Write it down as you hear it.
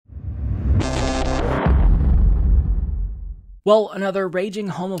Well, another raging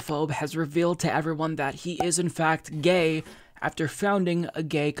homophobe has revealed to everyone that he is in fact gay after founding a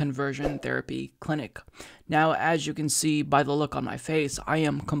gay conversion therapy clinic. Now, as you can see by the look on my face, I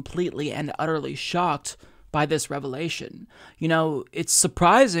am completely and utterly shocked by this revelation. You know, it's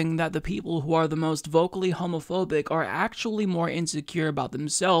surprising that the people who are the most vocally homophobic are actually more insecure about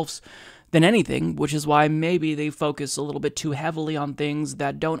themselves than anything, which is why maybe they focus a little bit too heavily on things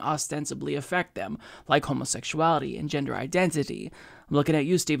that don't ostensibly affect them, like homosexuality and gender identity. I'm looking at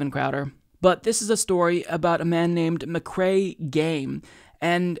you, Steven Crowder. But this is a story about a man named McCrae Game,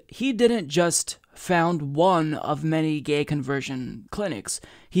 and he didn't just found one of many gay conversion clinics.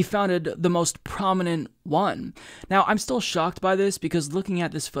 He founded the most prominent one. Now, I'm still shocked by this because looking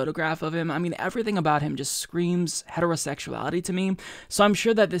at this photograph of him, I mean, everything about him just screams heterosexuality to me. So I'm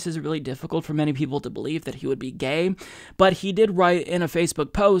sure that this is really difficult for many people to believe that he would be gay. But he did write in a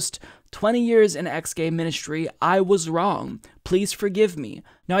Facebook post, 20 years in ex-gay ministry, I was wrong. Please forgive me.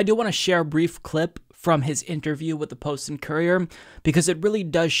 Now, I do want to share a brief clip from his interview with the Post and Courier, because it really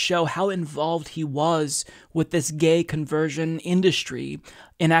does show how involved he was with this gay conversion industry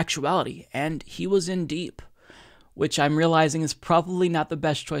in actuality, and he was in deep, which I'm realizing is probably not the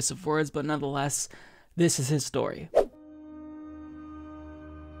best choice of words, but nonetheless, this is his story.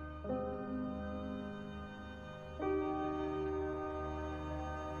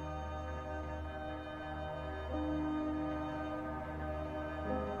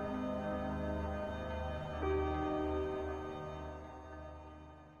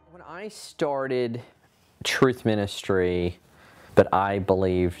 When I started Truth Ministry, but I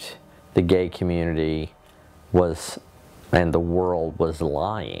believed the gay community was, and the world was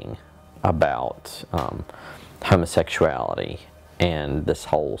lying about homosexuality and this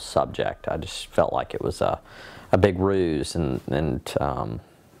whole subject. I just felt like it was a big ruse, and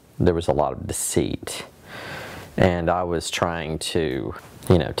there was a lot of deceit. And I was trying to,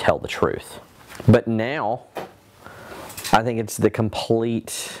 tell the truth. But now, I think it's the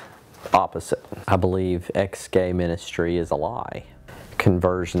complete opposite. I believe ex-gay ministry is a lie.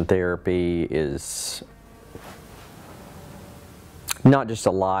 Conversion therapy is not just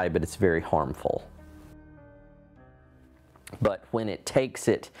a lie, but it's very harmful. But when it takes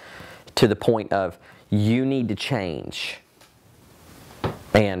it to the point of, you need to change,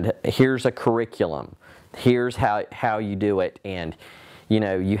 and here's a curriculum, here's how you do it, and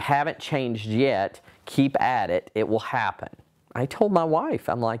you haven't changed yet, keep at it, it will happen. I told my wife,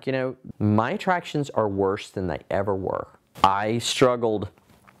 I'm like, my attractions are worse than they ever were. I struggled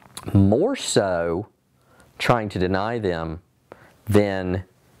more so trying to deny them than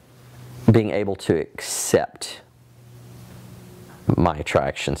being able to accept my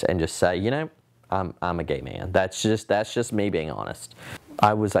attractions and just say, I'm a gay man. That's just me being honest.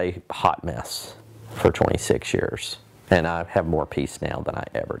 I was a hot mess for 26 years, and I have more peace now than I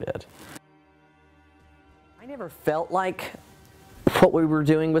ever did. I never felt like what we were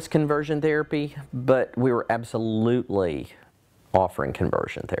doing was conversion therapy, but we were absolutely offering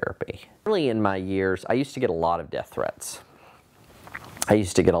conversion therapy. Early in my years, I used to get a lot of death threats. I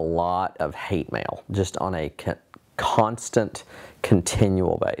used to get a lot of hate mail, just on a constant,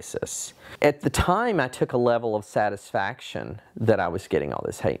 continual basis. At the time, I took a level of satisfaction that I was getting all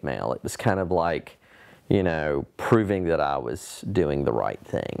this hate mail. It was kind of like, proving that I was doing the right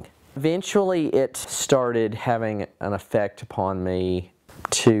thing. Eventually, it started having an effect upon me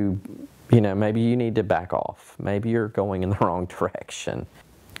to, maybe you need to back off. Maybe you're going in the wrong direction.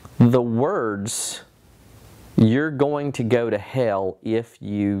 The words, you're going to go to hell if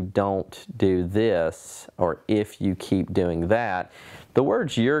you don't do this, or if you keep doing that, the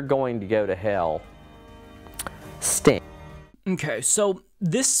words, you're going to go to hell, sting. Okay, so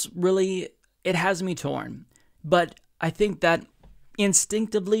this really, it has me torn, but I think that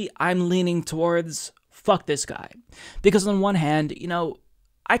instinctively, I'm leaning towards, fuck this guy. Because on one hand,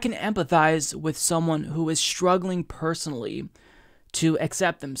 I can empathize with someone who is struggling personally to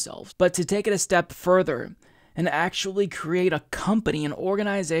accept themselves. But to take it a step further and actually create a company, an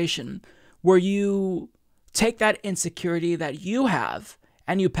organization, where you take that insecurity that you have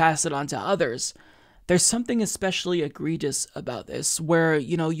and you pass it on to others, there's something especially egregious about this, where,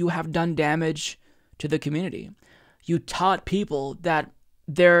 you have done damage to the community. You taught people that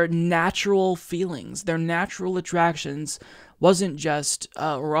their natural feelings, their natural attractions wasn't just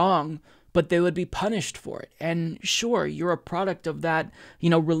wrong, but they would be punished for it. And sure, you're a product of that,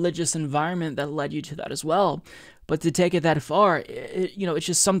 religious environment that led you to that as well. But to take it that far, it's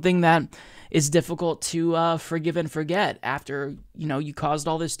just something that is difficult to forgive and forget after, you caused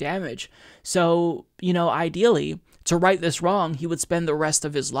all this damage. So, ideally, to right this wrong, he would spend the rest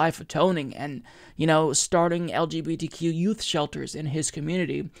of his life atoning and, starting LGBTQ youth shelters in his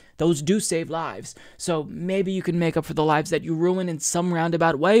community. Those do save lives. So maybe you can make up for the lives that you ruin in some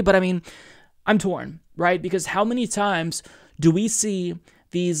roundabout way. But I mean, I'm torn, right? Because how many times do we see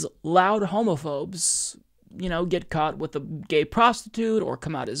these loud homophobes, get caught with a gay prostitute or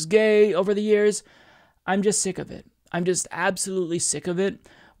come out as gay over the years? I'm just sick of it. I'm just absolutely sick of it,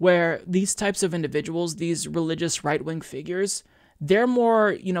 where these types of individuals, these religious right-wing figures, they're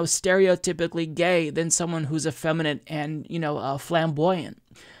more, stereotypically gay than someone who's effeminate and, flamboyant.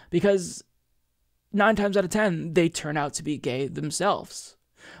 Because 9 times out of 10, they turn out to be gay themselves.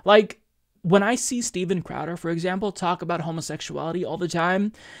 Like, when I see Steven Crowder, for example, talk about homosexuality all the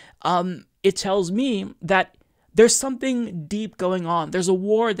time, it tells me that there's something deep going on. There's a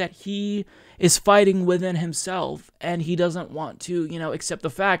war that he is fighting within himself, and he doesn't want to, accept the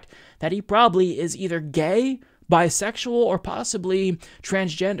fact that he probably is either gay, bisexual, or possibly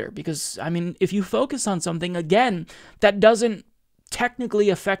transgender. Because, I mean, if you focus on something, again, that doesn't technically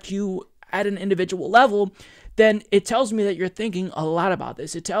affect you at an individual level, then it tells me that you're thinking a lot about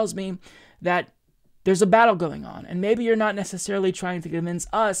this. It tells me that there's a battle going on, and maybe you're not necessarily trying to convince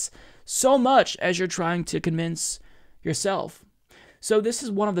us so much as you're trying to convince yourself. So this is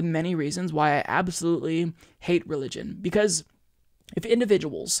one of the many reasons why I absolutely hate religion, because if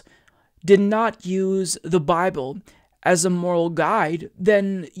individuals did not use the Bible as a moral guide,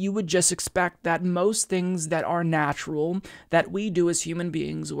 then you would just expect that most things that are natural, that we do as human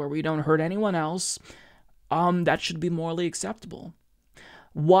beings, where we don't hurt anyone else, that should be morally acceptable.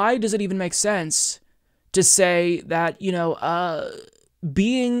 Why does it even make sense to say that,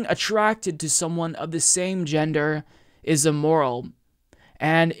 being attracted to someone of the same gender is immoral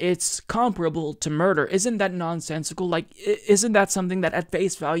and it's comparable to murder? Isn't that nonsensical? Like, isn't that something that at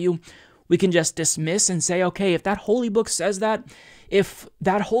face value we can just dismiss and say, okay, if that holy book says that, if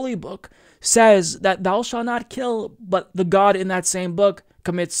that holy book says that thou shalt not kill, but the God in that same book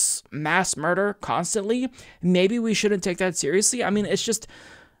commits mass murder constantly, maybe we shouldn't take that seriously? I mean, it's just,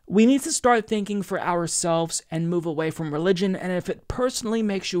 we need to start thinking for ourselves and move away from religion. And if it personally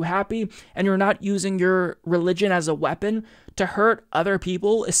makes you happy and you're not using your religion as a weapon to hurt other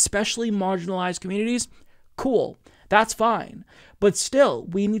people, especially marginalized communities, cool, that's fine. But still,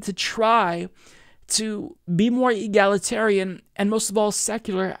 we need to try to be more egalitarian and most of all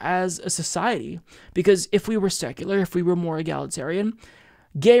secular as a society. Because if we were secular, if we were more egalitarian,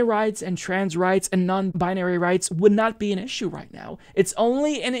 gay rights and trans rights and non-binary rights would not be an issue right now. It's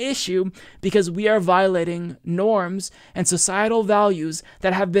only an issue because we are violating norms and societal values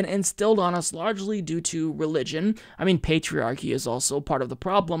that have been instilled on us largely due to religion. I mean, patriarchy is also part of the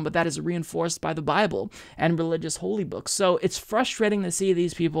problem, but that is reinforced by the Bible and religious holy books. So it's frustrating to see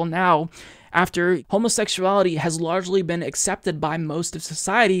these people now, after homosexuality has largely been accepted by most of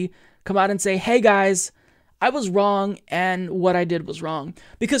society, come out and say, hey guys, I was wrong, and what I did was wrong.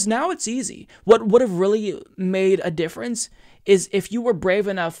 Because now it's easy. What would have really made a difference is if you were brave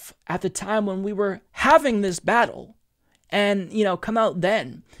enough at the time when we were having this battle and, come out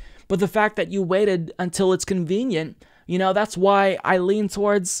then. But the fact that you waited until it's convenient, that's why I lean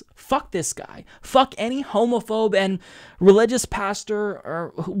towards fuck this guy. Fuck any homophobe and religious pastor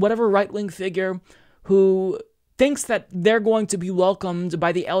or whatever right-wing figure who thinks that they're going to be welcomed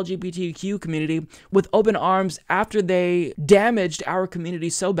by the LGBTQ community with open arms after they damaged our community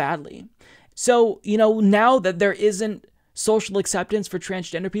so badly. So, now that there isn't social acceptance for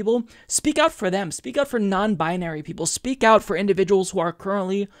transgender people, speak out for them. Speak out for non-binary people. Speak out for individuals who are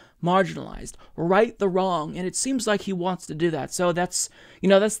currently marginalized. Right the wrong. And it seems like he wants to do that. So that's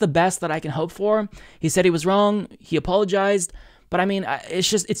the best that I can hope for. He said he was wrong. He apologized. But I mean,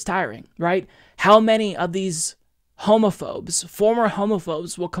 it's tiring, right? How many of these homophobes, former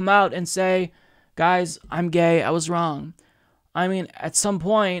homophobes, will come out and say, guys, I'm gay, I was wrong. I mean, at some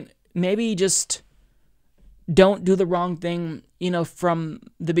point, maybe just don't do the wrong thing, from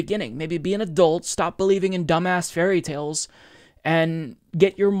the beginning. Maybe be an adult, stop believing in dumbass fairy tales, and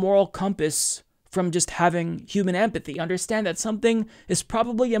get your moral compass from just having human empathy. Understand that something is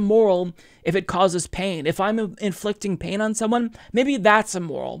probably immoral if it causes pain. If I'm inflicting pain on someone, maybe that's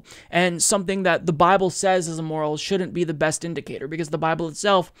immoral. And something that the Bible says is immoral shouldn't be the best indicator, because the Bible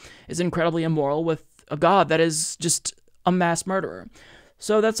itself is incredibly immoral with a God that is just a mass murderer.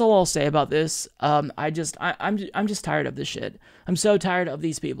 So that's all I'll say about this. I'm just tired of this shit. I'm so tired of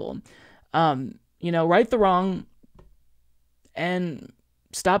these people. Right the wrong and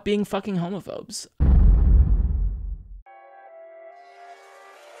stop being fucking homophobes.